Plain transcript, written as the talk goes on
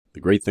The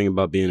great thing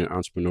about being an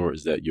entrepreneur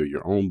is that you're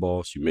your own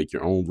boss. You make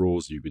your own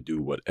rules. You can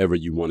do whatever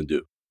you want to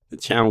do. The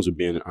challenge of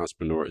being an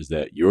entrepreneur is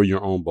that you're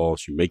your own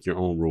boss. You make your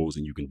own rules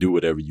and you can do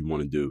whatever you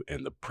want to do.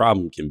 And the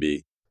problem can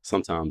be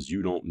sometimes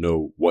you don't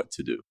know what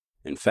to do.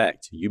 In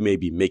fact, you may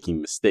be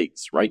making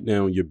mistakes right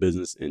now in your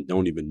business and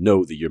don't even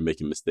know that you're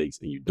making mistakes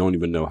and you don't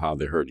even know how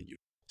they're hurting you.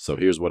 So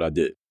here's what I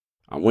did.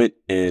 I went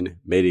and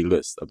made a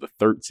list of the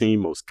 13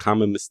 most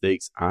common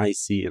mistakes I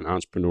see in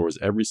entrepreneurs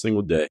every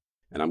single day,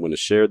 and I'm going to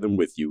share them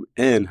with you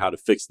and how to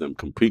fix them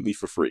completely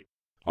for free.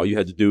 All you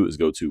had to do is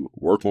go to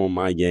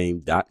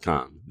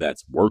workonmygame.com.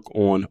 That's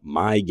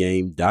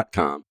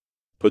workonmygame.com.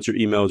 Put your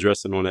email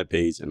address in on that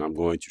page, and I'm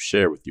going to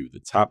share with you the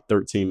top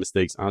 13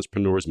 mistakes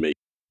entrepreneurs make,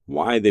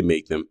 why they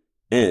make them,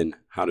 and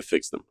how to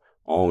fix them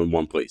all in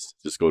one place.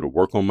 Just go to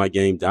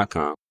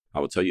workonmygame.com. I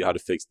will tell you how to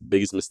fix the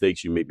biggest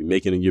mistakes you may be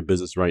making in your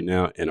business right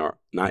now and are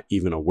not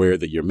even aware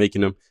that you're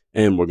making them,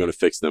 and we're going to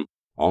fix them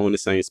all in the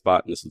same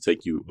spot, and this will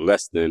take you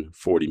less than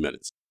 40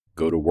 minutes.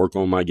 Go to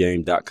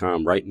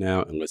workonmygame.com right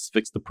now, and let's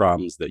fix the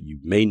problems that you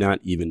may not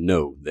even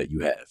know that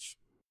you have.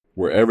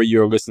 Wherever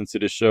you're listening to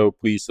the show,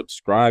 please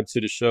subscribe to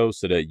the show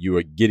so that you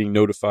are getting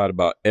notified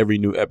about every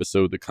new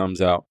episode that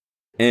comes out.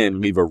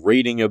 And leave a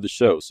rating of the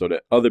show so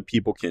that other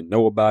people can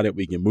know about it.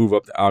 We can move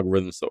up the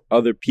algorithm so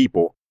other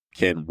people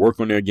can work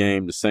on their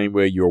game the same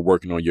way you're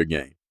working on your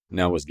game.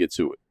 Now let's get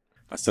to it.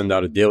 I send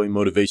out a daily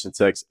motivation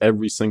text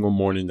every single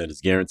morning that is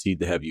guaranteed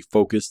to have you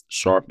focused,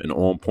 sharp, and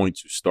on point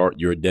to start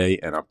your day.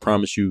 And I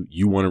promise you,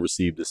 you want to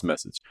receive this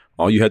message.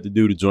 All you have to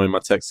do to join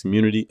my text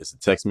community is to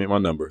text me at my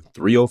number,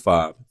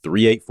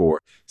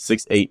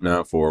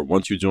 305-384-6894.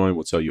 Once you join,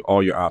 we'll tell you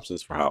all your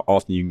options for how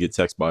often you can get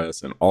text by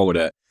us and all of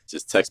that.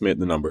 Just text me at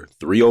the number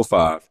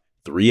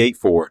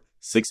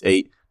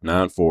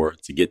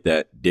 305-384-6894 to get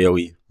that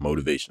daily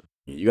motivation.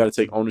 You got to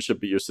take ownership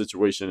of your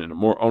situation. And the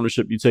more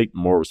ownership you take, the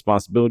more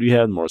responsibility you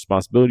have. The more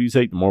responsibility you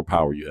take, the more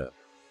power you have.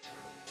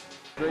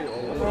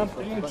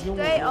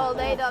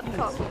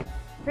 DreAllDay.com.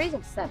 Pretty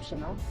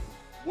exceptional.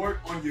 Work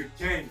on your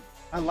game.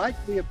 I like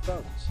the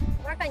approach.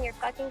 Work on your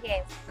fucking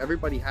game.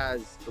 Everybody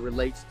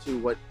relates to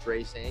what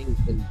Dre's saying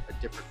in a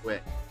different way.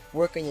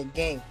 Work on your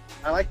game.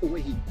 I like the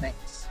way he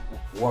thinks.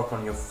 Work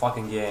on your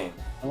fucking game.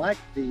 I like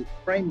the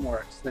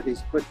frameworks that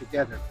he's put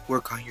together.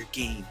 Work on your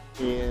game.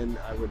 And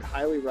I would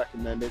highly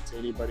recommend it to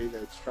anybody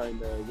that's trying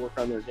to work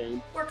on their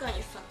game. Work on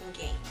your fucking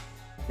game.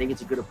 I think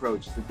it's a good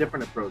approach. It's a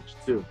different approach,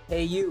 too.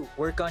 Hey, you,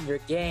 work on your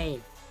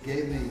game.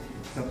 Gave me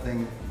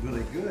something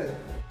really good.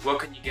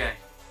 Work on your game.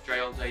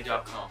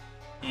 DreAllDay.com.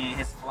 And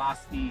his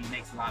philosophy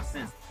makes a lot of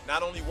sense.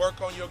 Not only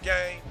work on your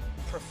game,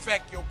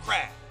 perfect your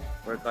craft.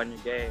 Work on your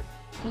game.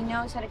 He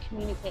knows how to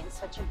communicate in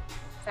such a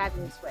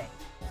fabulous way.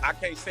 I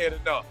can't say it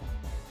enough.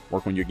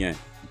 Work on your game.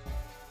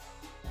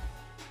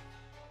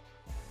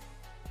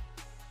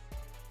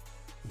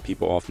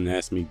 People often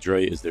ask me,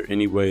 Dre, is there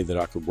any way that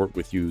I could work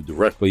with you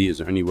directly? Is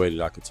there any way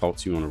that I could talk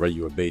to you on a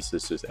regular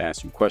basis? Just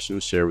ask you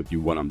questions, share with you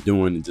what I'm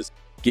doing, and just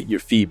get your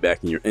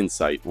feedback and your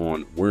insight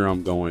on where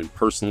I'm going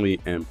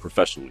personally and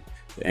professionally.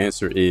 The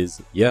answer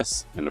is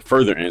yes. And the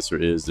further answer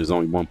is there's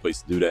only one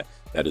place to do that.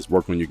 That is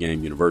Work on Your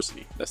Game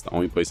University. That's the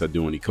only place I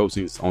do any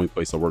coaching. It's the only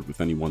place I work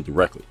with anyone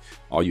directly.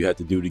 All you have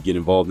to do to get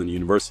involved in the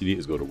university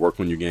is go to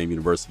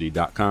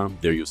workonyourgameuniversity.com.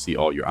 There you'll see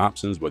all your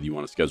options, whether you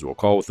want to schedule a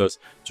call with us,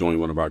 join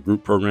one of our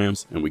group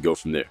programs, and we go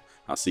from there.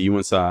 I'll see you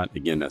inside.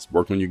 Again, that's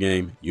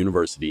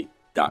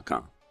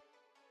workonyourgameuniversity.com.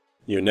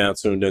 You're now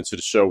tuned into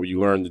the show where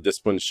you learn the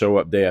discipline to show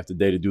up day after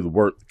day to do the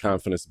work, the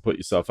confidence to put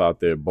yourself out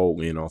there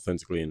boldly and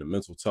authentically, and the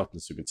mental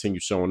toughness to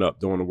continue showing up,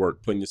 doing the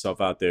work, putting yourself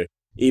out there,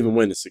 even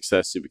when the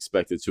success you've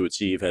expected to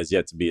achieve has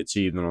yet to be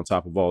achieved. And on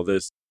top of all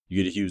this,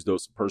 you get a huge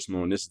dose of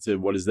personal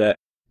initiative. What is that?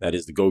 That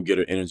is the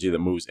go-getter energy that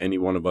moves any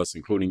one of us,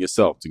 including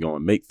yourself, to go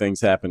and make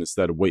things happen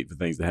instead of wait for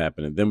things to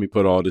happen. And then we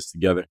put all this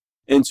together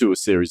into a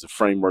series of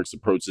frameworks,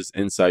 approaches,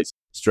 insights,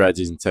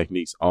 strategies, and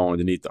techniques, all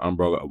underneath the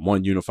umbrella of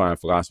one unifying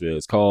philosophy that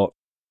is called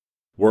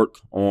Work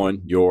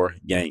on Your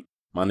Game.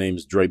 My name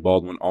is Dre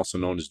Baldwin, also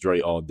known as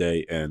Dre All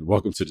Day, and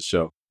welcome to the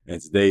show.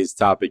 And today's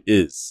topic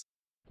is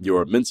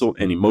your mental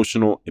and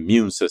emotional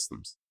immune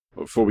systems.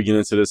 But before we get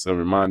into this, I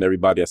remind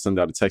everybody I send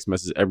out a text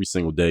message every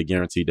single day,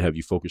 guaranteed to have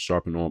you focused,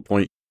 sharp, and on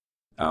point.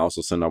 I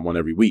also send out one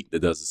every week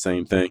that does the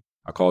same thing.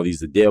 I call these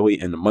the daily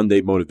and the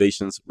Monday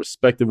motivations,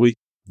 respectively.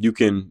 You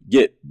can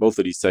get both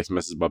of these text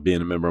messages by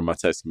being a member of my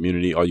text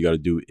community. All you got to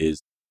do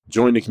is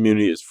join the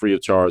community. It's free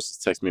of charge.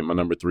 Just text me at my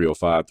number,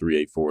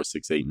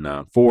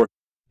 305-384-6894.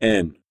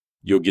 And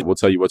we'll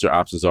tell you what your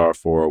options are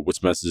for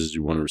which messages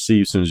you want to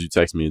receive as soon as you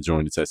text me and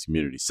join the text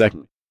community.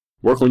 Secondly,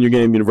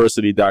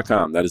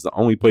 workonyourgameuniversity.com. That is the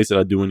only place that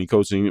I do any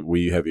coaching.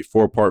 We have a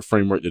 4-part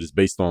framework that is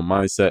based on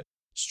mindset,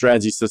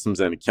 strategy, systems,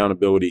 and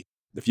accountability.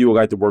 If you would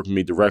like to work with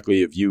me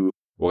directly, if you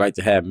would like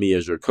to have me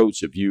as your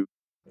coach, if you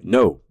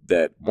know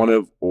that one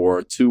of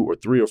or two or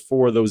three or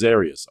four of those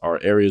areas are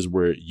areas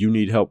where you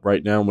need help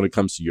right now when it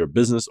comes to your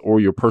business or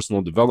your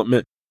personal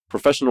development,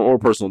 professional or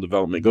personal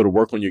development, go to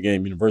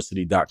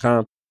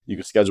workonyourgameuniversity.com. You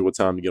can schedule a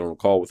time to get on a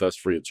call with us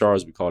free of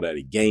charge. We call that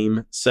a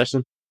game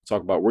session.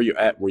 talk about where you're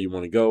at, where you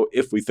want to go.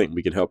 If we think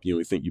we can help you and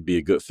we think you'd be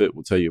a good fit,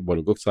 we'll tell you what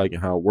it looks like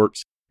and how it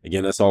works.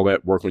 Again, that's all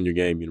at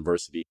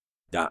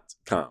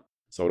workonyourgameuniversity.com.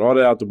 So with all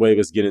that out the way,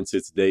 let's get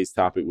into today's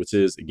topic, which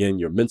is, again,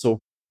 your mental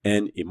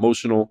and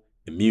emotional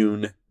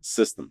immune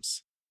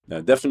systems. Now,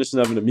 the definition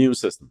of an immune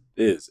system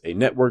is a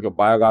network of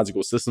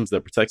biological systems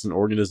that protects an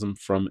organism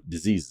from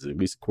diseases, at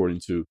least according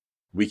to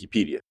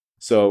Wikipedia.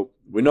 So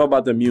we know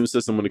about the immune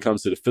system when it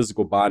comes to the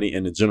physical body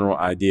and the general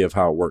idea of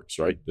how it works,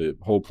 right? The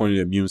whole point of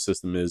the immune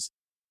system is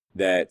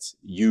that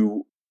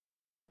you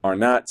are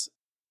not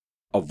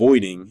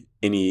avoiding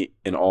any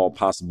and all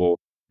possible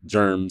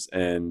germs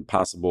and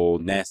possible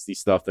nasty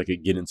stuff that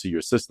could get into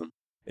your system.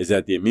 Is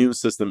that the immune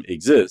system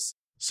exists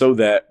so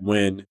that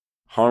when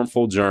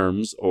harmful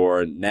germs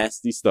or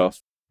nasty stuff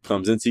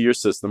comes into your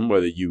system,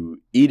 whether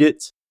you eat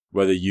it,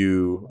 whether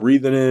you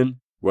breathe it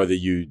in, whether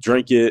you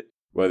drink it,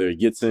 whether it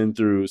gets in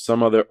through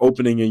some other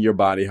opening in your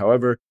body,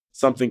 however,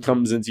 something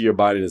comes into your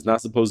body that's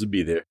not supposed to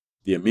be there,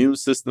 the immune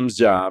system's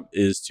job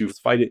is to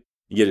fight it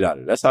and get it out of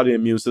there. That's how the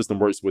immune system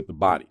works with the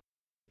body.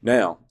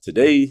 Now,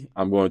 today,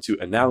 I'm going to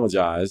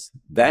analogize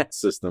that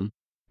system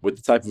with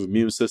the type of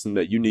immune system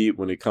that you need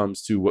when it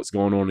comes to what's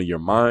going on in your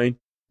mind,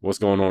 what's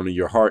going on in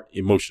your heart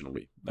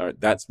emotionally. All right,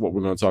 that's what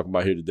we're going to talk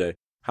about here today.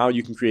 How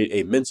you can create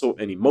a mental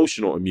and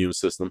emotional immune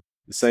system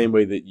the same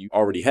way that you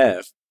already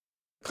have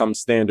come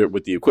standard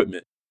with the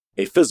equipment,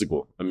 a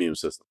physical immune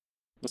system.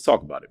 Let's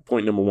talk about it.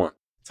 Point number one.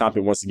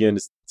 Topic once again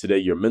is today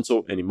your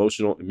mental and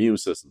emotional immune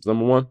systems.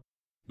 Number one,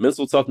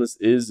 mental toughness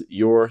is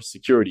your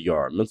security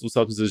guard. Mental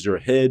toughness is your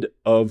head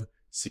of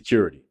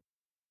security.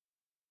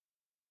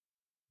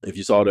 If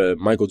you saw the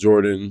Michael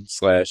Jordan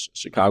 /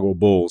 Chicago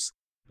Bulls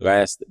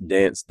Last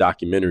Dance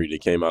documentary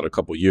that came out a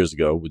couple years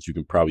ago, which you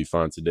can probably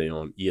find today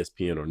on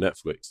ESPN or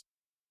Netflix,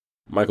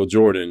 Michael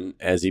Jordan,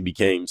 as he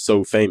became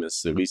so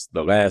famous, at least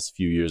the last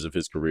few years of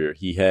his career,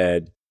 he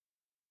had,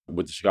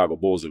 with the Chicago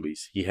Bulls at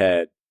least, he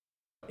had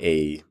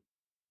a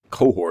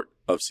cohort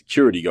of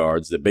security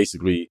guards that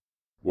basically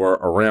were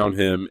around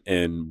him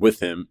and with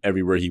him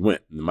everywhere he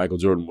went. And Michael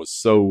Jordan was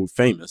so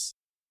famous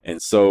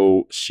and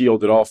so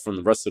shielded off from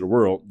the rest of the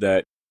world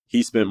that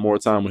he spent more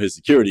time with his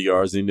security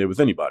guards than he did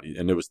with anybody.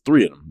 And there was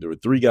three of them. There were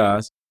three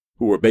guys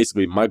who were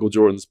basically Michael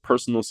Jordan's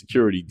personal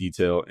security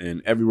detail.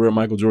 And everywhere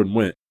Michael Jordan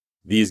went,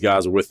 these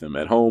guys were with him,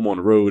 at home, on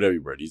the road,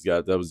 everywhere. These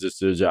guys, that was just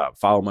their job.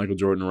 Follow Michael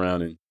Jordan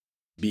around and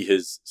be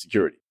his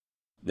security.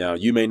 Now,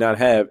 you may not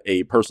have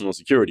a personal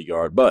security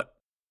guard, but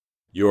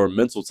your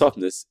mental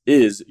toughness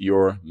is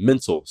your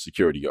mental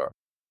security guard.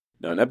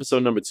 Now, in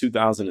episode number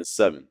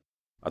 2007,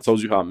 I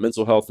told you how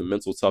mental health and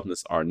mental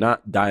toughness are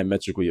not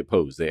diametrically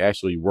opposed. They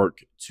actually work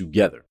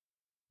together.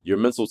 Your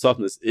mental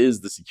toughness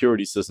is the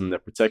security system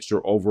that protects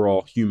your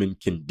overall human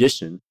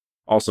condition,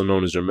 also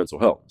known as your mental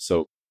health.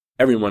 So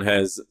everyone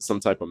has some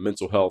type of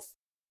mental health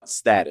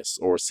status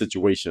or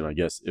situation, I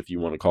guess, if you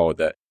want to call it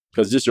that,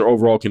 because just your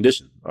overall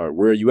condition. All right,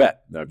 where are you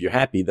at? Now, if you're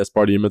happy, that's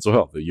part of your mental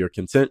health. If you're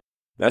content,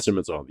 that's your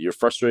mental health. You're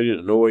frustrated,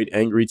 annoyed,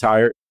 angry,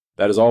 tired.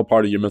 That is all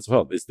part of your mental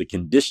health. It's the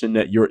condition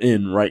that you're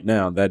in right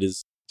now. That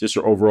is just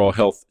your overall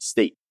health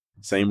state.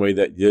 Same way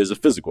that there's a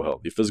physical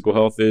health. Your physical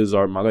health is,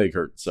 my leg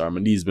hurts, my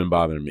knee's been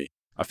bothering me.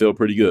 I feel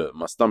pretty good.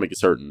 My stomach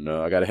is hurting.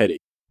 I got a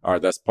headache. All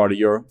right, that's part of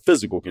your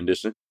physical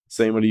condition.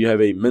 Same way you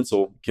have a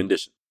mental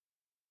condition.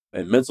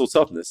 And mental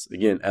toughness,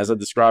 again, as I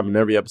described in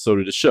every episode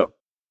of the show,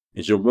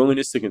 is your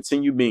willingness to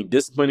continue being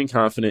disciplined and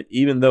confident,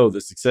 even though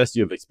the success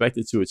you have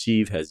expected to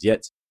achieve has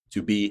yet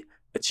to be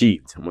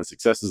achieved. And when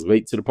success is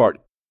late to the party.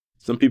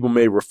 Some people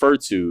may refer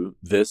to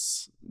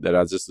this that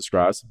I just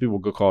described. Some people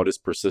could call this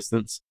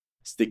persistence,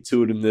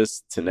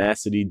 stick-to-itiveness,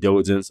 tenacity,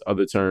 diligence,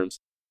 other terms.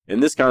 In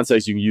this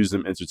context, you can use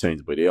them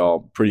interchangeably. They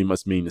all pretty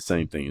much mean the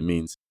same thing. It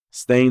means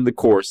staying the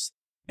course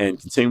and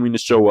continuing to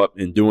show up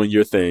and doing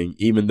your thing,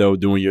 even though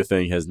doing your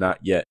thing has not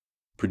yet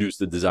produced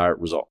the desired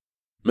result.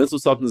 Mental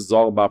toughness is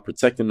all about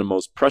protecting the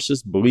most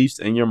precious beliefs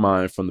in your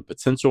mind from the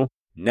potential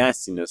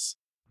nastiness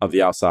of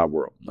the outside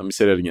world. Let me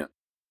say that again.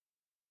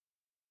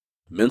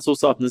 Mental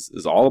toughness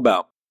is all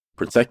about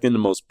protecting the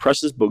most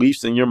precious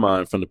beliefs in your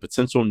mind from the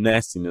potential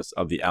nastiness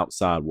of the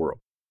outside world.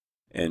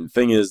 And the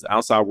thing is, the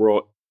outside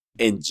world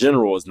in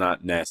general is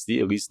not nasty,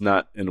 at least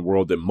not in the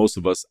world that most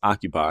of us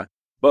occupy.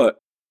 But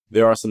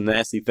there are some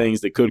nasty things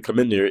that could come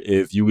in there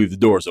if you leave the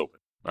doors open.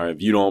 All right,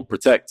 if you don't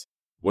protect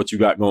what you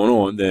got going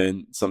on,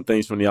 then some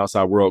things from the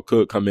outside world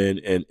could come in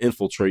and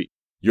infiltrate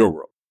your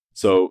world.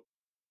 So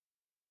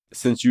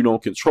since you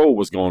don't control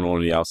what's going on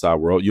in the outside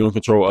world, you don't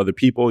control other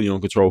people, you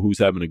don't control who's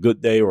having a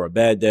good day or a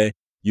bad day,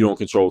 you don't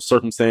control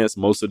circumstance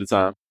most of the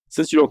time.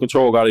 Since you don't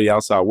control a lot of the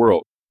outside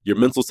world, your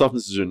mental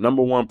toughness is your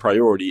number one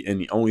priority and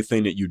the only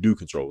thing that you do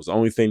control. It's the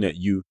only thing that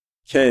you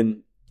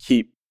can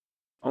keep,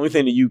 only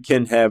thing that you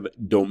can have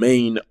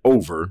domain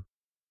over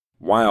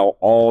while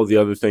all the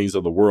other things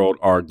of the world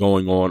are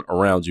going on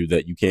around you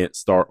that you can't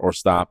start or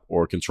stop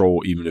or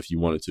control even if you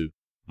wanted to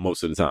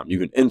most of the time. You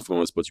can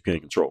influence, but you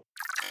can't control.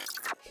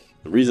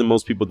 The reason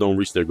most people don't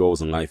reach their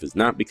goals in life is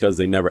not because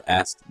they never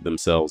ask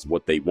themselves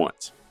what they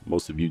want.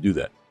 Most of you do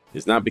that.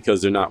 It's not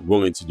because they're not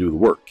willing to do the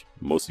work.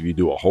 Most of you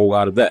do a whole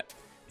lot of that.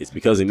 It's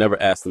because they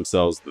never ask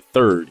themselves the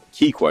third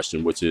key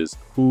question, which is,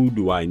 who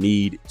do I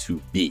need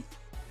to be?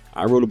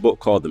 I wrote a book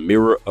called The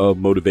Mirror of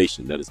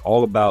Motivation that is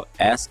all about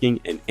asking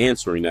and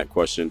answering that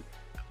question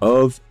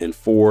of and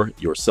for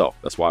yourself.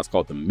 That's why it's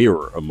called The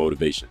Mirror of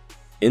Motivation.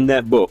 In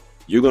that book,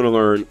 you're going to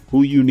learn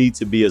who you need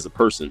to be as a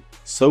person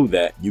so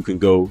that you can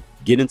go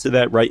get into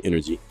that right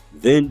energy,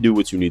 then do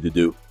what you need to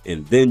do,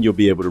 and then you'll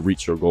be able to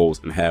reach your goals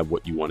and have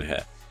what you want to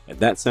have. If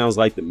that sounds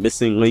like the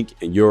missing link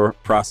in your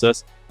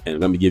process,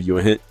 and let me give you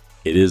a hint,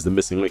 it is the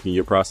missing link in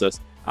your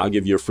process, I'll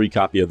give you a free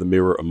copy of The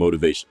Mirror of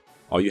Motivation.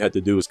 All you have to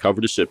do is cover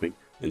the shipping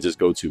and just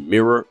go to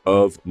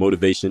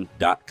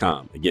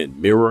mirrorofmotivation.com. Again,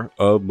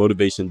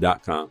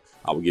 mirrorofmotivation.com.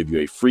 I will give you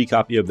a free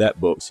copy of that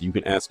book so you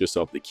can ask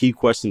yourself the key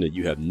question that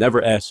you have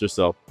never asked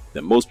yourself,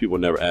 that most people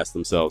never ask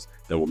themselves,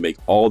 that will make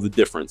all the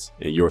difference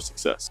in your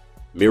success.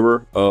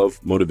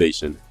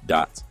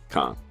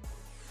 Mirrorofmotivation.com.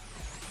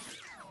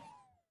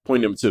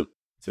 Point number 2.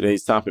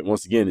 Today's topic,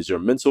 once again, is your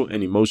mental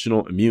and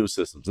emotional immune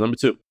systems. Number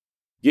 2,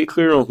 get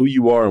clear on who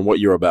you are and what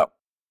you're about.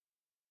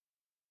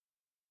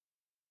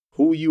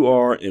 Who you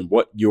are and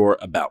what you're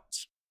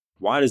about.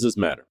 Why does this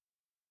matter?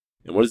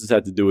 And what does this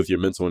have to do with your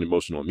mental and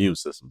emotional immune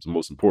systems,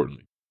 most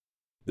importantly?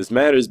 This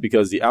matters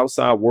because the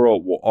outside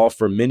world will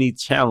offer many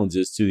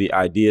challenges to the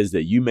ideas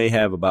that you may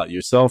have about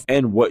yourself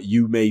and what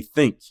you may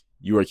think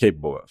you are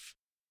capable of.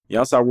 The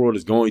outside world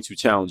is going to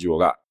challenge you a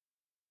lot.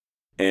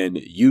 And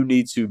you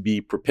need to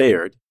be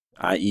prepared,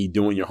 i.e.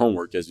 doing your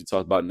homework, as we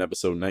talked about in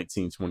episode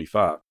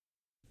 1925,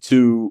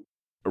 to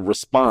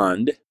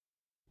respond,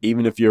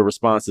 even if your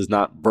response is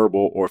not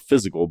verbal or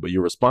physical, but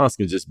your response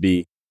can just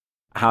be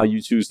how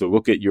you choose to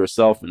look at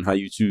yourself and how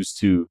you choose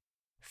to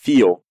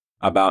feel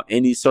about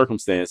any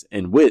circumstance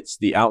in which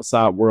the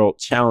outside world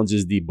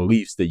challenges the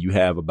beliefs that you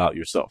have about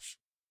yourself.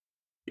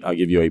 I'll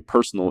give you a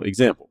personal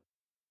example.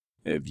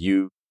 If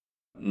you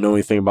know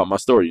anything about my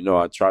story, you know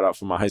I tried out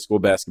for my high school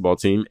basketball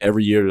team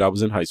every year that I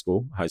was in high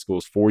school. High school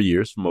is 4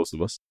 years for most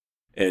of us.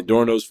 And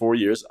during those 4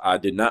 years, I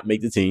did not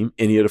make the team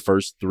any of the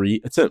first 3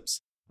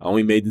 attempts. I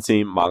only made the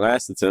team my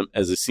last attempt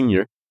as a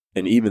senior.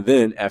 And even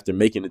then, after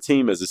making the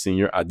team as a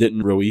senior, I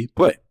didn't really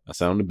play. I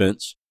sat on the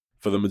bench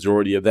for the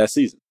majority of that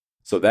season.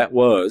 So that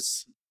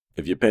was,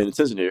 if you're paying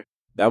attention here,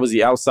 that was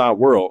the outside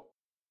world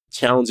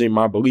challenging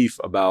my belief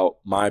about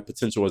my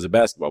potential as a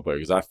basketball player.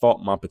 Because I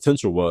thought my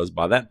potential was,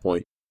 by that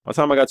point, by the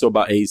time I got to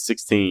about age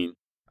 16,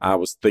 I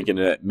was thinking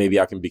that maybe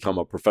I can become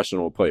a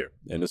professional player.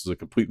 And this was a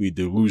completely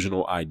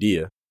delusional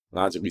idea,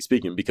 logically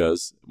speaking,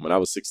 because when I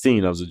was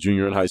 16, I was a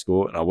junior in high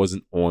school and I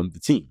wasn't on the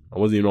team. I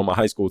wasn't even on my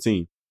high school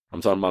team.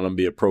 I'm talking about I'm going to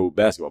be a pro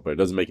basketball player. It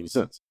doesn't make any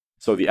sense.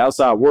 So the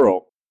outside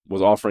world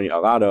was offering a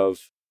lot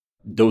of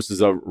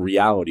doses of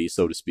reality,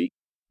 so to speak,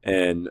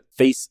 and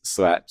face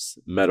slaps,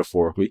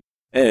 metaphorically.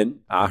 And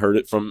I heard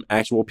it from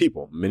actual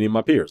people, many of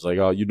my peers, like,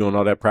 oh, you're doing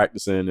all that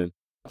practicing and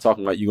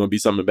talking like you're going to be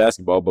something in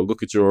basketball, but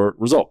look at your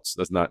results.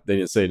 That's not, they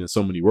didn't say it in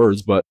so many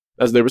words, but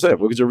as they were saying,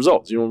 look at your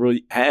results. You don't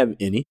really have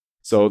any.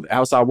 So the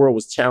outside world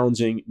was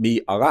challenging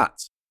me a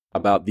lot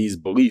about these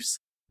beliefs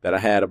that I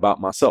had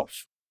about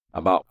myself,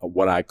 about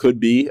what I could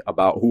be,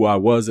 about who I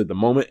was at the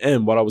moment,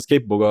 and what I was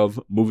capable of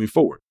moving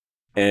forward.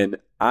 And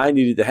I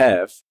needed to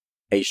have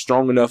a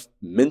strong enough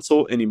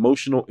mental and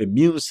emotional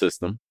immune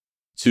system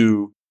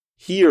to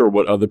hear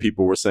what other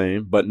people were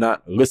saying, but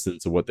not listen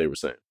to what they were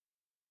saying.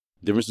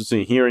 The difference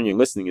between hearing and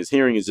listening is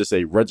hearing is just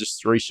a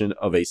registration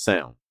of a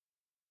sound.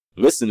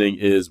 Listening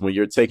is when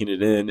you're taking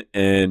it in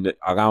and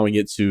allowing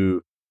it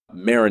to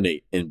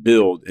marinate and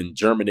build and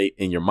germinate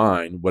in your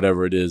mind,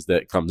 whatever it is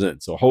that comes in.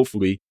 So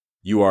hopefully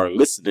you are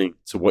listening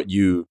to what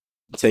you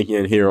take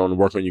in here on the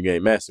Work on Your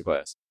Game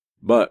Masterclass.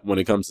 But when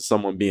it comes to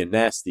someone being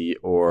nasty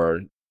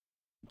or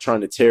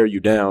trying to tear you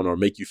down or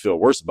make you feel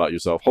worse about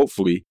yourself,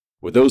 hopefully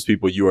with those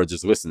people, you are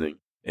just listening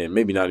and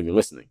maybe not even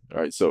listening.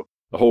 All right. So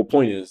the whole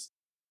point is,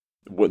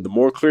 the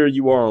more clear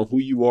you are on who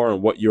you are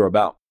and what you're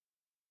about,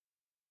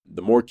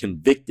 the more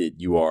convicted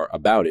you are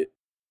about it,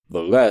 the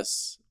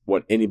less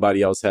what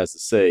anybody else has to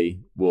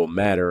say will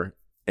matter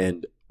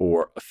and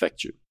or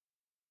affect you.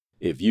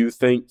 If you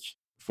think,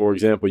 for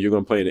example, you're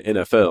going to play in the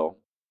NFL,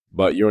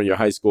 but you're on your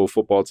high school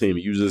football team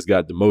and you just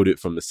got demoted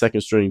from the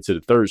second string to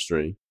the third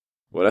string,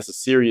 well, that's a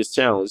serious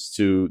challenge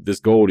to this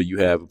goal that you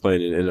have of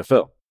playing in the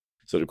NFL.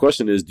 So the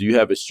question is, do you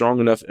have a strong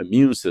enough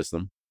immune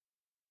system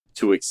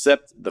to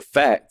accept the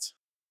fact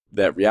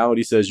that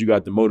reality says you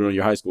got demoted on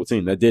your high school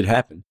team? That did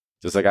happen.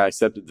 Just like I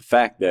accepted the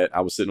fact that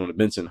I was sitting on the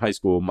bench in high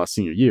school my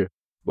senior year,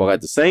 while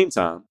at the same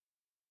time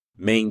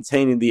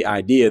maintaining the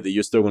idea that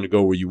you're still going to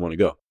go where you want to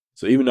go.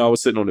 So even though I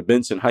was sitting on the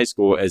bench in high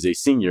school as a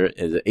senior,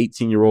 as an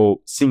 18-year-old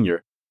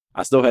senior,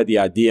 I still had the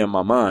idea in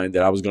my mind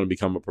that I was going to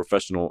become a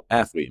professional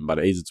athlete. And by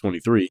the age of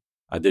 23,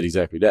 I did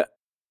exactly that.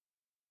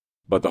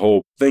 But the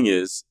whole thing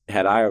is,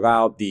 had I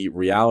allowed the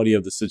reality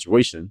of the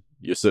situation,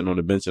 you're sitting on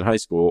the bench in high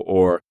school,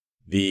 or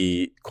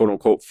the quote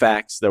unquote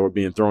facts that were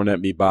being thrown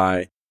at me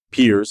by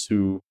peers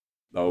who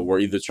were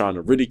either trying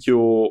to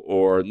ridicule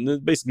or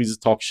basically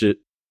just talk shit,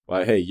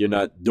 like, hey, you're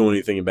not doing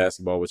anything in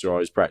basketball, but you're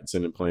always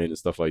practicing and playing and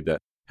stuff like that.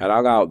 Had I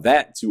allowed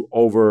that to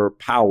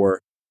overpower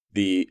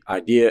the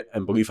idea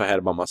and belief I had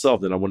about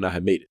myself, then I would not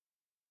have made it.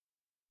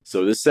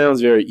 So this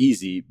sounds very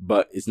easy,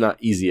 but it's not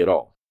easy at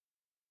all.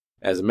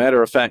 As a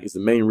matter of fact, it's the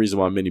main reason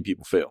why many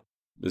people fail,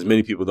 because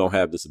many people don't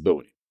have this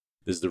ability.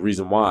 This is the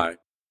reason why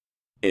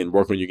in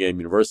Work on Your Game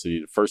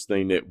University, the first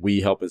thing that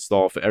we help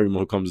install for everyone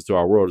who comes into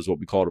our world is what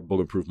we call the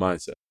bulletproof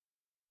mindset.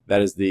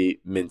 That is the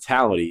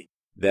mentality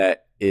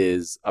that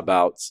is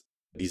about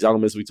these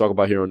elements we talk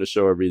about here on the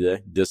show every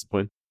day: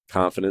 discipline,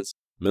 confidence,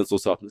 mental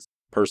toughness,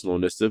 personal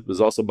initiative. It's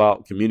also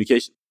about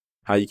communication,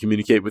 how you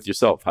communicate with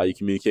yourself, how you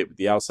communicate with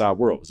the outside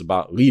world. It's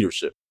about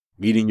leadership,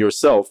 leading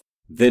yourself,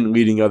 then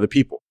leading other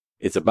people.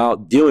 It's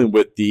about dealing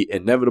with the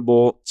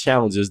inevitable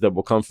challenges that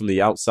will come from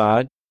the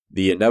outside,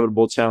 the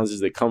inevitable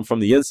challenges that come from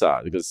the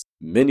inside, because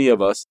many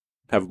of us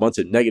have a bunch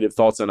of negative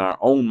thoughts in our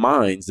own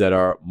minds that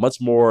are much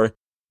more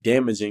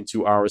damaging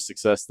to our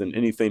success than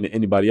anything that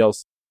anybody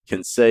else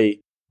can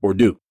say or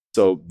do.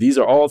 So these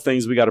are all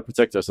things we got to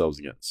protect ourselves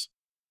against.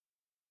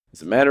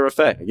 As a matter of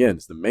fact, again,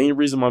 it's the main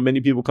reason why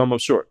many people come up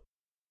short.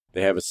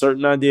 They have a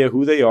certain idea of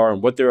who they are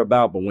and what they're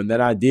about, but when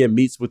that idea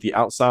meets with the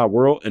outside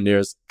world and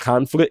there's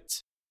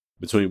conflict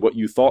between what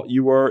you thought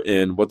you were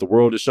and what the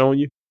world is showing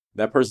you,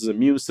 that person's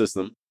immune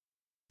system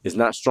is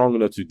not strong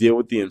enough to deal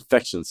with the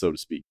infection, so to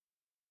speak.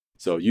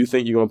 So you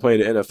think you're going to play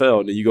in the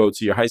NFL, and then you go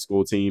to your high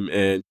school team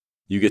and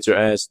you get your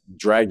ass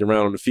dragged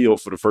around on the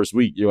field for the first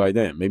week. You're like,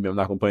 damn, maybe I'm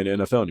not going to play in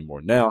the NFL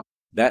anymore. Now,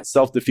 that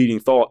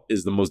self-defeating thought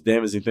is the most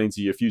damaging thing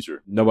to your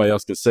future. Nobody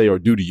else can say or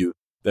do to you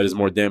that is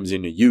more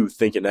damaging than you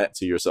thinking that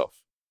to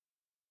yourself.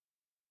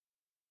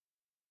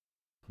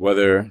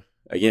 Whether,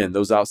 again,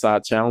 those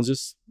outside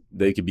challenges,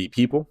 they could be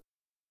people,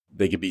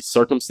 they could be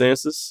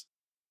circumstances.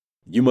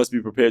 You must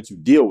be prepared to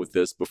deal with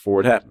this before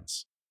it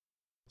happens.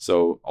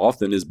 So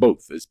often it's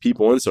both. It's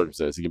people and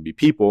circumstances. It can be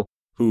people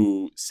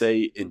who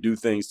say and do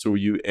things to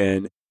you,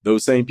 and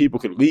those same people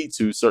can lead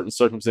to certain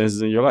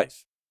circumstances in your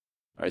life.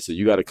 All right, so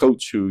you got a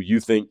coach who you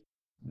think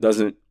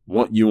doesn't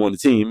want you on the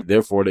team,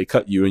 therefore they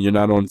cut you and you're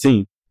not on the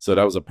team. So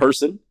that was a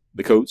person,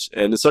 the coach,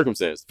 and the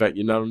circumstance. The fact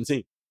you're not on the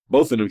team.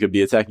 Both of them could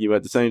be attacking you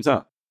at the same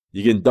time.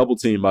 You're getting double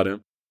teamed by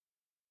them.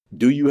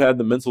 Do you have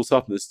the mental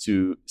toughness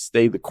to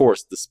stay the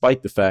course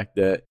despite the fact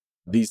that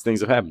these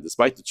things have happened,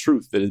 despite the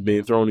truth that is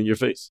being thrown in your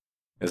face?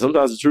 And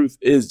sometimes the truth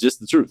is just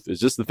the truth.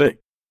 It's just the thing.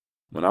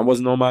 When I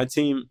wasn't on my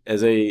team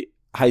as a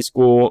high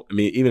school,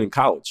 even in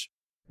college,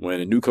 when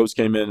a new coach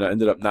came in and I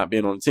ended up not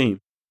being on the team,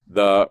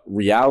 the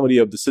reality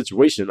of the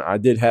situation, I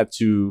did have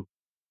to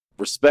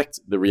respect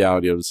the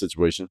reality of the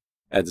situation.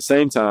 At the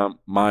same time,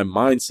 my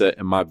mindset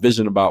and my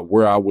vision about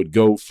where I would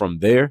go from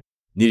there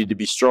needed to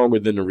be stronger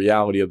than the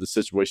reality of the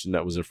situation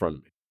that was in front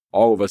of me.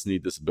 All of us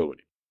need this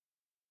ability.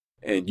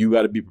 And you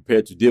got to be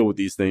prepared to deal with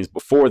these things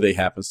before they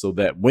happen so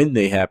that when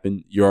they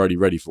happen, you're already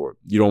ready for it.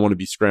 You don't want to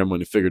be scrambling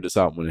to figure this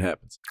out when it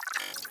happens.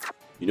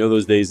 You know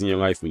those days in your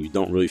life when you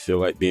don't really feel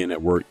like being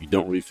at work, you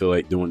don't really feel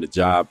like doing the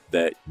job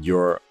that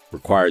you're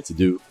required to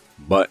do,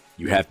 but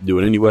you have to do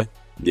it anyway?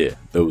 Yeah,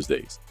 those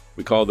days.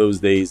 We call those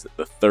days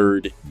the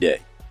third day.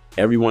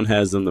 Everyone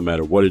has them no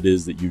matter what it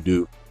is that you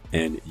do.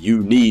 And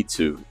you need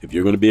to, if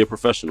you're going to be a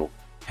professional,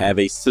 have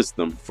a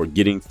system for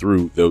getting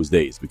through those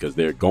days because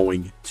they're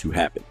going to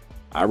happen.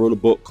 I wrote a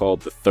book called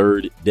The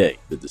Third Day,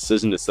 the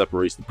decision that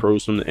separates the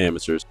pros from the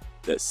amateurs,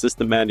 that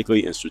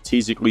systematically and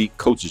strategically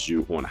coaches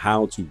you on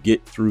how to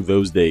get through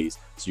those days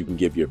so you can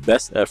give your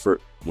best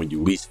effort when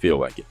you least feel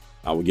like it.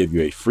 I will give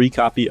you a free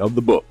copy of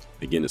the book.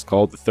 Again, it's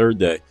called The Third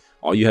Day.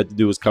 All you have to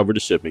do is cover the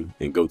shipping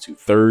and go to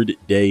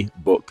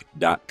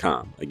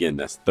ThirdDayBook.com. Again,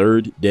 that's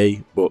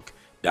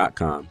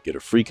ThirdDayBook.com. Get a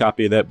free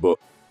copy of that book,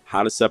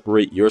 How to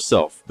Separate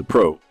Yourself, the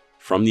Pro,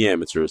 from the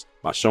Amateurs,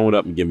 by showing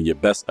up and giving your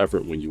best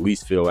effort when you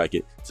least feel like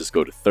it. Just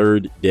go to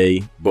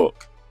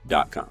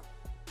ThirdDayBook.com.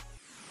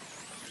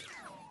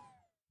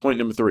 Point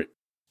number 3.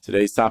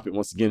 Today's topic,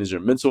 once again, is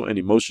your mental and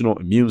emotional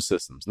immune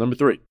systems. Number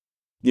 3,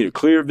 you need a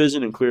clear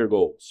vision and clear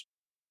goals.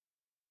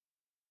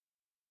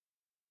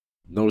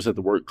 Notice that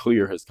the word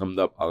clear has come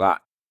up a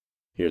lot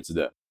here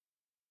today.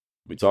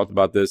 We talked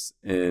about this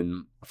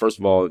in, first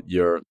of all,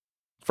 we're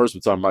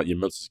talking about your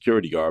mental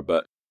security guard,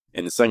 but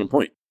in the second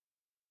point,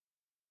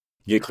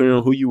 get clear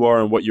on who you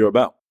are and what you're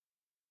about.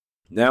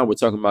 Now we're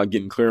talking about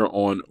getting clear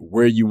on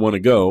where you want to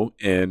go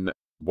and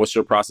what's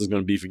your process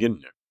going to be for getting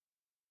there.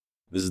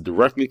 This is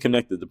directly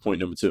connected to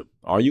point number 2.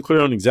 Are you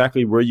clear on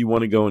exactly where you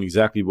want to go and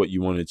exactly what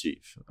you want to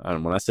achieve?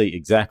 And when I say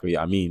exactly,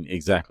 I mean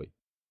exactly.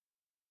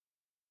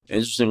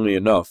 Interestingly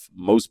enough,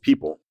 most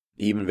people,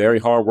 even very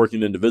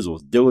hardworking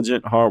individuals,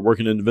 diligent,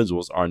 hardworking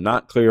individuals, are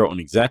not clear on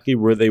exactly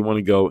where they want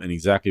to go and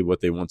exactly what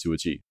they want to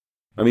achieve.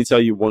 Let me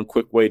tell you one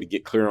quick way to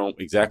get clear on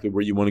exactly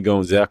where you want to go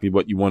and exactly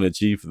what you want to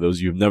achieve. For those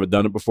of you who've never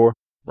done it before,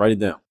 write it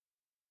down.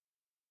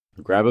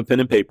 Grab a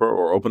pen and paper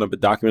or open up a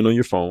document on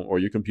your phone or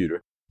your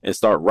computer and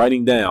start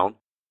writing down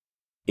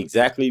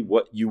exactly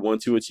what you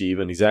want to achieve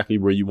and exactly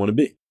where you want to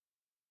be.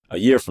 A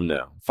year from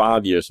now,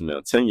 5 years from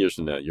now, 10 years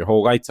from now, your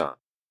whole lifetime.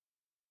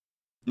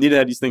 You need to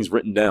have these things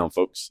written down,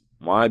 folks.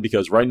 Why?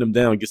 Because writing them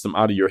down gets them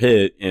out of your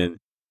head and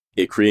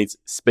it creates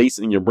space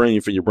in your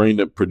brain for your brain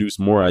to produce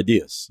more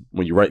ideas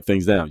when you write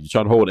things down. You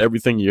try to hold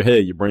everything in your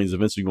head, your brain's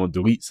eventually going to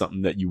delete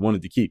something that you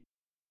wanted to keep.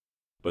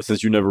 But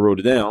since you never wrote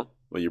it down,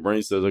 well, your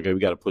brain says, okay, we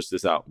got to push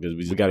this out because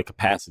we got a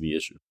capacity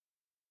issue.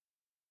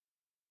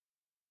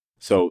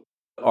 So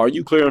are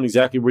you clear on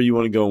exactly where you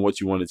want to go and what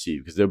you want to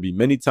achieve? Because there'll be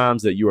many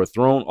times that you are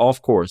thrown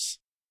off course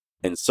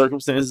and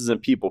circumstances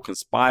and people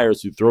conspire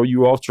to throw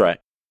you off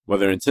track,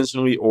 whether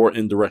intentionally or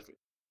indirectly.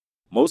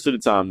 Most of the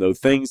time, though,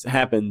 things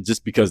happen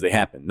just because they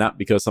happen, not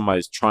because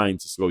somebody's trying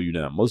to slow you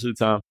down. Most of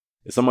the time,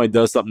 if somebody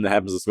does something that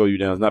happens to slow you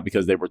down, it's not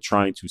because they were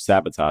trying to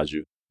sabotage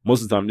you.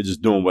 Most of the time, they're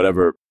just doing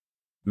whatever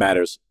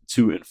matters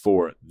to and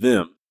for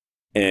them.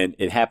 And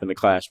it happened to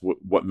clash with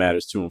what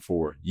matters to and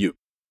for you.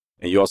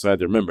 And you also have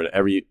to remember that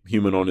every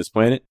human on this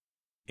planet,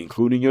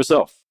 including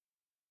yourself,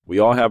 we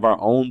all have our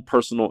own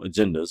personal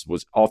agendas,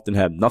 which often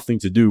have nothing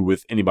to do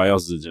with anybody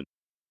else's agenda.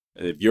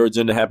 And if your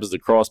agenda happens to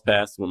cross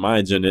paths with my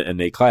agenda and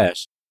they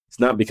clash, it's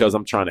not because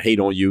I'm trying to hate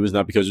on you. It's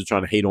not because you're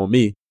trying to hate on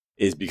me.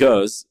 It's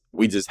because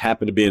we just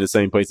happen to be in the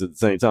same place at the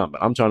same time.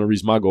 But I'm trying to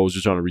reach my goals.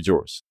 You're trying to reach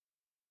yours.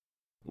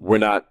 We're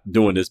not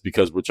doing this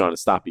because we're trying to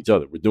stop each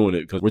other. We're doing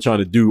it because we're trying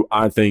to do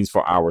our things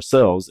for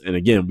ourselves. And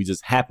again, we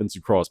just happen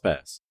to cross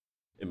paths.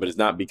 But it's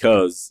not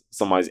because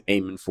somebody's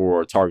aiming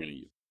for or targeting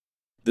you.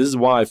 This is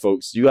why,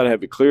 folks, you got to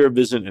have a clear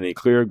vision and a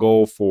clear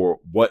goal for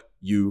what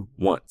you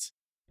want.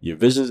 Your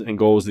visions and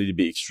goals need to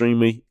be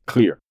extremely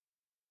clear.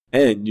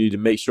 And you need to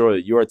make sure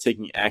that you are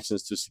taking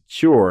actions to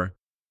secure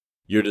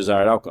your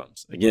desired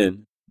outcomes.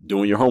 Again,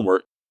 doing your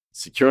homework,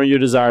 securing your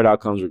desired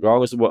outcomes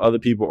regardless of what other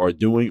people are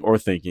doing or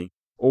thinking,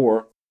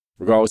 or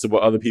regardless of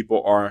what other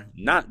people are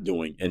not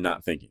doing and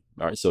not thinking.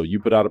 All right, so you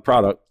put out a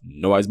product,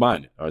 nobody's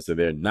buying it. All right, so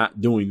they're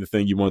not doing the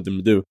thing you want them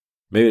to do.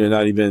 Maybe they're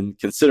not even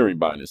considering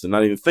buying this. They're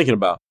not even thinking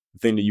about the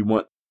thing that you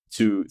want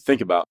to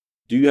think about.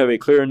 Do you have a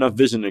clear enough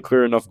vision and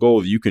clear enough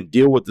goal that you can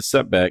deal with the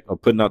setback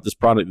of putting out this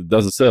product that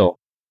doesn't sell,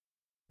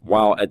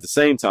 while at the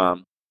same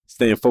time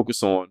staying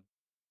focused on,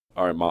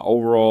 all right, my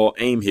overall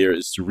aim here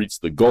is to reach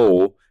the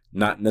goal,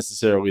 not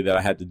necessarily that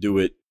I had to do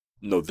it,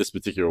 this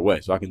particular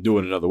way. So I can do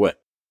it another way.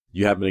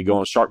 You happen to go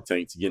on Shark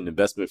Tank to get an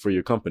investment for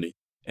your company,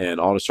 and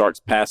all the sharks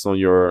pass on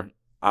your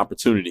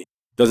opportunity.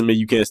 Doesn't mean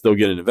you can't still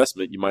get an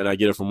investment. You might not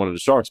get it from one of the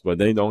sharks, but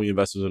they ain't the only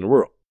investors in the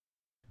world,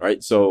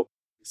 right? So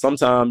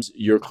sometimes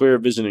your clear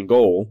vision and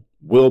goal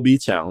will be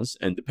challenged,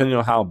 and depending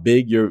on how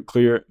big your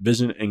clear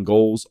vision and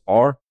goals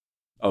are,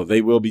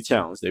 they will be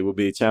challenged. They will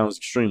be challenged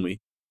extremely.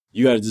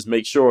 You got to just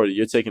make sure that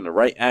you're taking the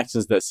right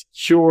actions that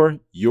secure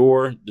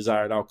your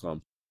desired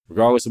outcome,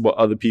 regardless of what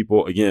other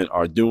people, again,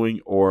 are doing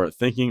or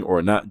thinking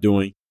or not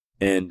doing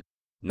and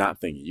not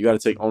thinking. You got to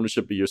take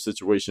ownership of your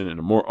situation. And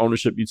the more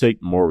ownership you take,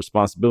 the more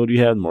responsibility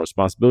you have. The more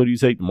responsibility you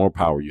take, the more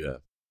power you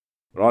have.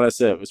 With all that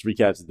said, let's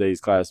recap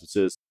today's class, which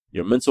is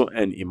your mental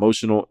and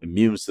emotional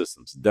immune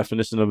systems. The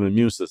definition of an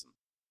immune system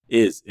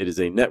is it is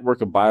a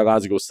network of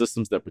biological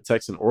systems that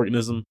protects an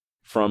organism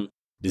from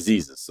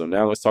diseases. So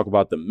now let's talk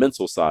about the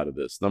mental side of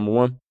this. Number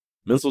one,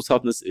 mental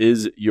toughness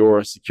is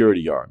your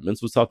security guard.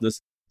 Mental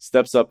toughness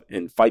steps up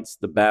and fights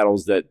the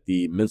battles that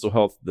the mental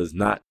health does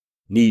not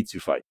need to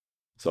fight.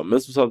 So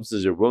mental toughness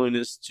is your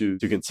willingness to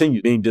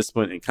continue being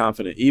disciplined and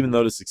confident, even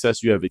though the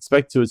success you have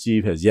expected to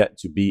achieve has yet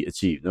to be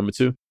achieved. Number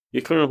two,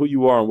 you're clear on who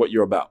you are and what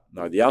you're about.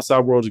 Now, the outside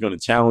world is going to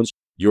challenge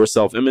your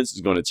self-image, is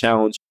going to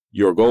challenge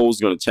your goals,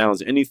 is going to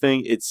challenge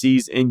anything it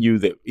sees in you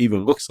that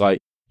even looks like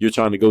you're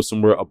trying to go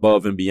somewhere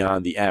above and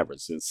beyond the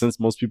average. And since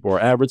most people are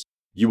average,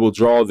 you will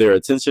draw their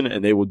attention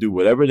and they will do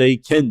whatever they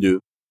can do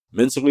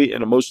mentally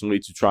and emotionally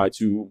to try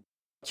to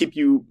keep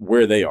you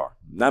where they are.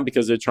 Not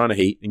because they're trying to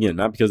hate, again,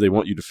 not because they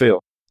want you to fail,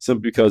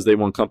 simply because they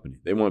want company.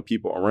 They want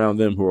people around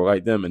them who are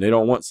like them, and they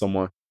don't want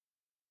someone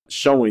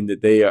showing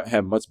that they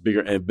have much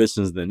bigger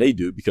ambitions than they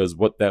do, because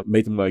what that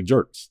made them like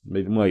jerks,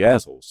 made them like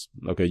assholes.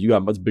 Okay, you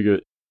got much bigger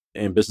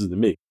ambitions than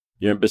me.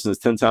 Your ambition is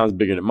 10 times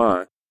bigger than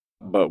mine,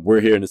 but we're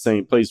here in the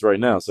same place right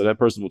now. So that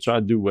person will try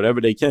to do whatever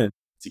they can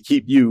to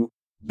keep you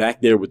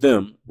back there with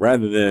them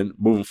rather than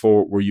moving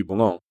forward where you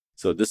belong.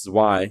 So this is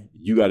why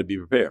you got to be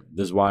prepared.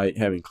 This is why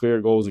having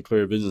clear goals and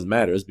clear visions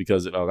matters,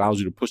 because it allows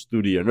you to push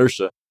through the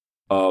inertia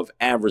of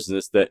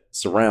averageness that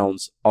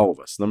surrounds all of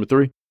us. Number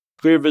three,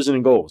 clear vision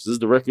and goals. This is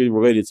directly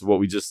related to what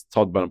we just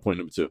talked about in point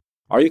number two.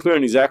 Are you clear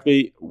on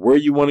exactly where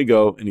you want to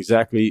go and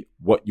exactly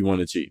what you want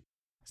to achieve?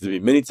 There'll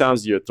be many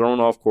times you're thrown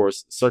off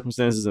course.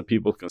 Circumstances and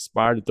people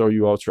conspire to throw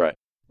you off track,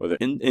 whether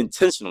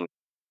intentionally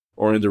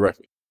or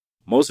indirectly.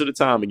 Most of the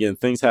time, again,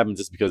 things happen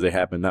just because they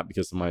happen, not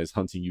because somebody is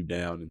hunting you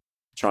down and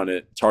trying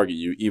to target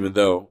you, even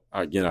though,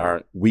 again,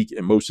 our weak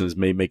emotions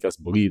may make us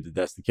believe that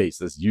that's the case.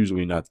 That's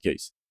usually not the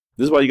case.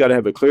 This is why you got to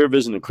have a clear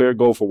vision and clear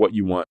goal for what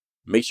you want.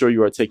 Make sure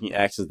you are taking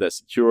actions that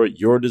secure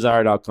your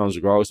desired outcomes,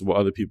 regardless of what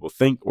other people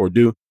think or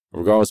do,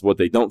 regardless of what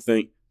they don't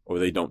think or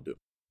they don't do.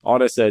 All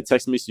that said,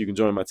 text me so you can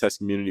join my text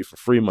community for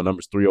free. My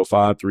number is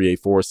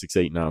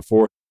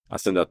 305-384-6894. I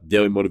send out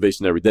daily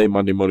motivation every day,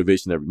 Monday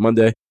motivation every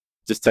Monday.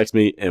 Just text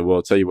me and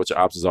we'll tell you what your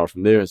options are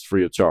from there. It's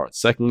free of charge.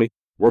 Secondly,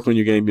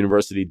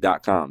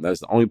 workonyourgameuniversity.com. That's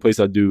the only place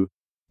I do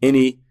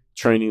any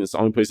training. It's the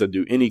only place I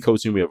do any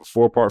coaching. We have a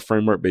 4-part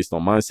framework based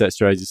on mindset,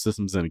 strategy,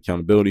 systems, and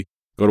accountability.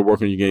 Go to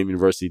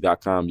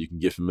workonyourgameuniversity.com. You can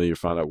get familiar,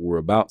 find out what we're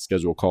about,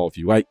 schedule a call if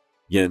you like.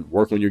 Again,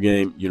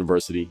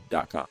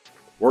 workonyourgameuniversity.com.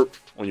 Work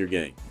on your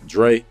game.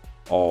 Dre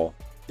all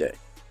day.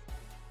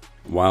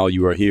 While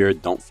you are here,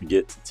 don't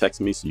forget to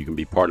text me so you can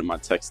be part of my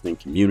texting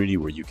community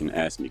where you can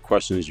ask me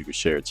questions. You can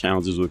share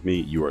challenges with me.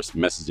 You are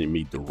messaging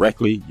me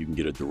directly. You can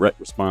get a direct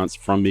response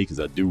from me because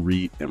I do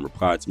read and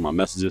reply to my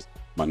messages.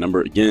 My number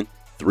again,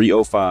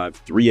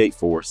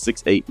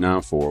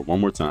 305-384-6894. One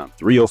more time,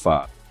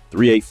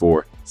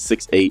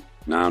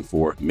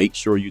 305-384-6894. Make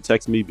sure you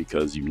text me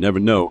because you never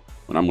know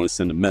when I'm going to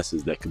send a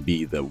message that could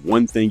be the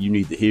one thing you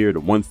need to hear, the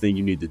one thing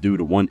you need to do,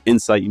 the one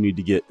insight you need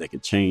to get that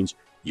could change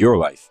your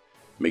life.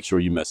 Make sure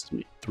you message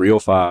me,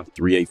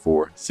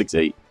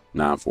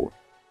 305-384-6894.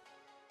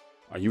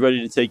 Are you ready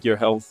to take your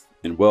health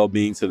and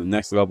well-being to the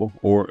next level?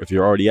 Or if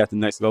you're already at the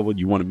next level,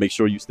 you want to make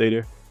sure you stay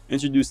there?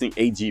 Introducing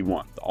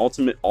AG1, the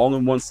ultimate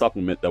all-in-one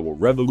supplement that will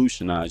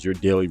revolutionize your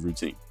daily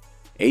routine.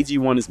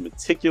 AG1 is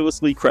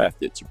meticulously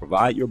crafted to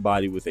provide your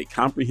body with a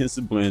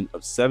comprehensive blend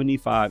of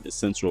 75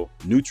 essential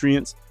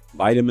nutrients,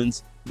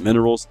 vitamins,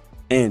 minerals,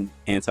 and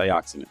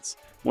antioxidants.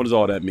 What does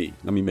all that mean?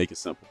 Let me make it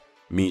simple.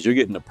 It means you're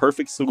getting the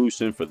perfect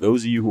solution for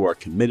those of you who are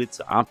committed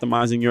to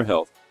optimizing your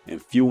health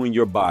and fueling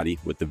your body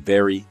with the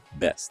very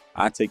best.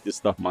 I take this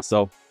stuff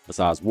myself.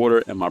 Besides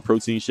water and my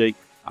protein shake,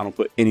 I don't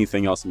put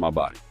anything else in my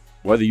body.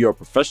 Whether you're a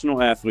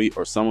professional athlete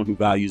or someone who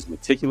values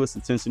meticulous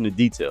attention to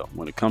detail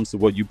when it comes to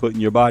what you put in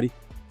your body,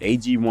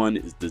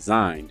 AG1 is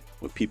designed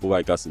with people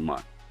like us in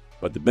mind.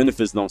 But the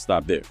benefits don't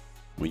stop there.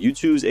 When you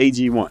choose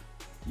AG1,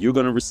 you're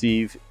going to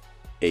receive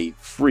a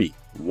free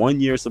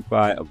 1-year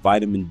supply of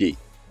vitamin D,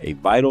 a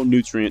vital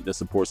nutrient that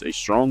supports a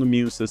strong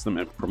immune system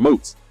and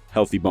promotes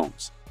healthy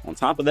bones. On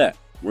top of that,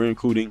 we're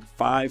including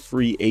 5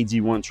 free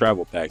AG1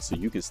 travel packs so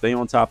you can stay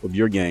on top of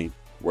your game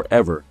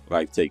wherever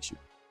life takes you.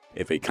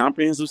 If a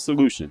comprehensive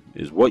solution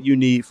is what you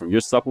need from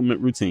your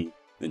supplement routine,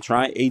 then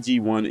try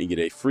AG1 and get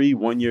a free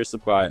 1-year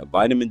supply of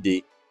vitamin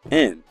D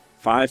and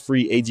 5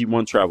 free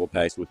AG1 travel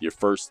packs with your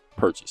first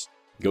purchase.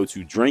 Go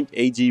to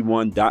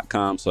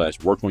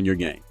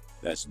drinkag1.com/workonyourgame.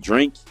 That's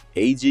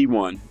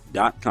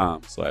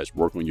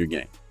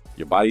drinkag1.com/workonyourgame.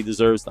 Your body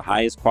deserves the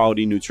highest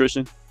quality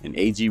nutrition, and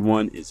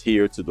AG1 is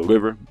here to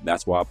deliver.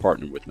 That's why I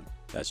partner with them.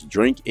 That's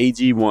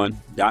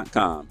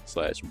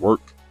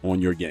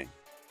drinkag1.com/workonyourgame.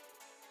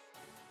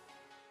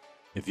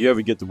 If you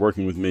ever get to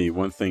working with me,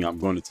 one thing I'm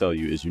going to tell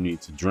you is you need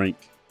to drink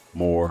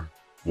more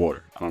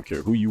water. I don't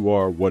care who you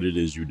are, what it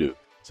is you do.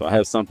 So I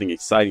have something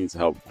exciting to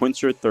help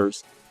quench your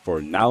thirst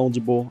for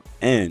knowledgeable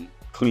and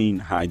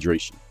clean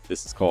hydration.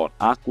 This is called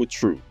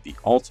AquaTrue, the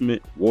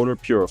ultimate water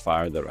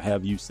purifier that will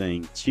have you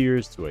saying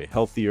cheers to a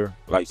healthier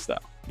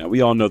lifestyle. Now,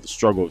 we all know the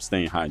struggle of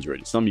staying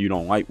hydrated. Some of you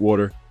don't like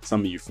water. Some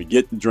of you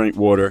forget to drink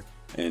water.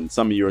 And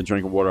some of you are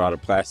drinking water out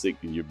of plastic,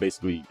 and you're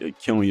basically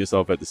killing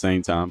yourself at the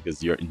same time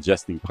because you're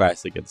ingesting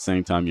plastic at the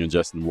same time you're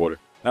ingesting water.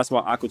 That's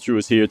why AquaTrue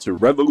is here to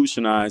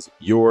revolutionize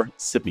your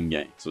sipping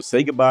game. So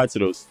say goodbye to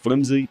those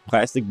flimsy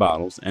plastic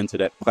bottles and to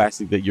that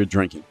plastic that you're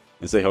drinking,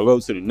 and say hello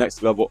to the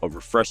next level of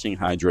refreshing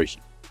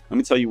hydration. Let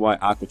me tell you why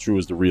AquaTrue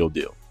is the real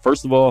deal.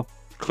 First of all,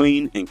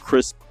 clean and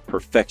crisp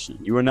perfection.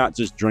 You are not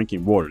just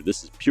drinking water.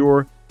 This is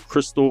pure,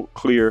 crystal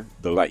clear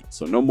delight.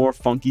 So no more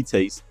funky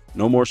taste,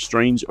 no more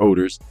strange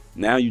odors.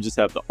 Now you just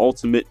have the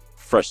ultimate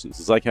freshness.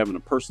 It's like having a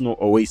personal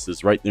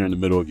oasis right there in the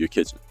middle of your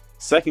kitchen.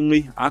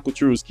 Secondly,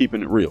 AquaTrue is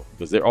keeping it real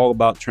because they're all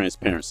about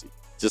transparency,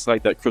 just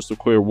like that crystal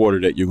clear water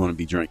that you're going to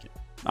be drinking.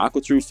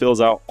 AquaTrue fills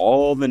out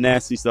all the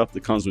nasty stuff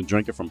that comes with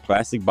drinking from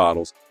plastic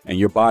bottles, and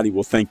your body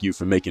will thank you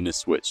for making this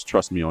switch.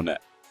 Trust me on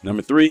that.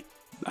 Number 3,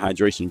 the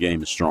hydration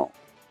game is strong.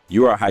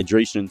 You are a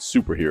hydration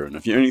superhero. And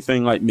if you're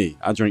anything like me,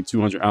 I drink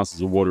 200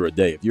 ounces of water a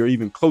day. If you're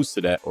even close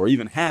to that or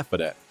even half of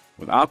that,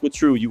 with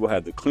AquaTrue, you will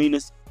have the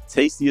cleanest,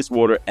 tastiest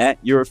water at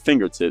your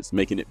fingertips,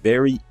 making it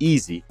very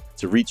easy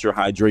to reach your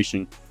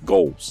hydration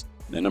goals.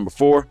 And number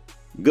 4,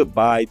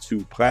 goodbye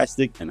to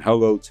plastic and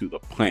hello to the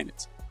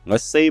planet.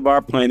 Let's save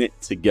our planet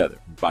together.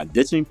 By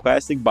ditching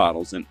plastic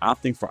bottles and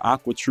opting for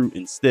AquaTrue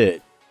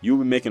instead, you'll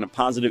be making a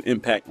positive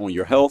impact on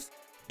your health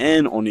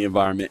and on the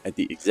environment at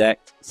the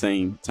exact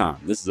same time.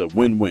 This is a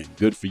win-win.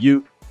 Good for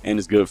you, and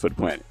it's good for the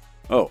planet.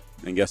 Oh,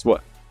 and guess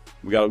what?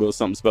 We got a little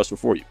something special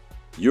for you.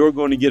 You're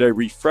going to get a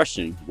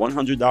refreshing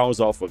 $100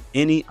 off of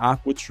any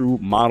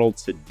AquaTrue model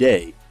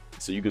today,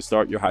 so you can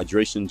start your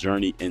hydration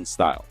journey in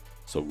style.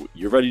 So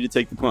you're ready to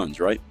take the plunge,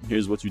 right?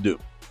 Here's what you do.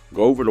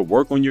 Go over to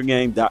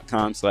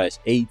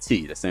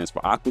workonyourgame.com/AT. That stands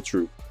for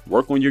AquaTrue.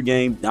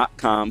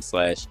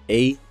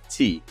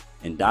 Workonyourgame.com/AT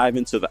and dive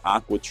into the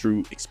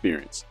AquaTrue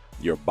experience.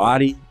 Your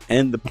body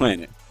and the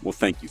planet will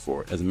thank you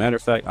for it. As a matter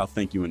of fact, I'll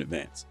thank you in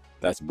advance.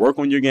 That's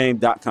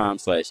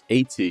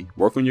workonyourgame.com/AT.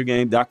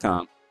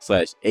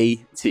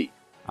 Workonyourgame.com/AT.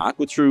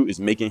 AquaTrue is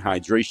making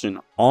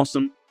hydration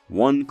awesome,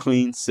 one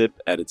clean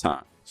sip at a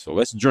time. So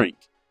let's drink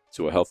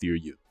to a healthier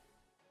you.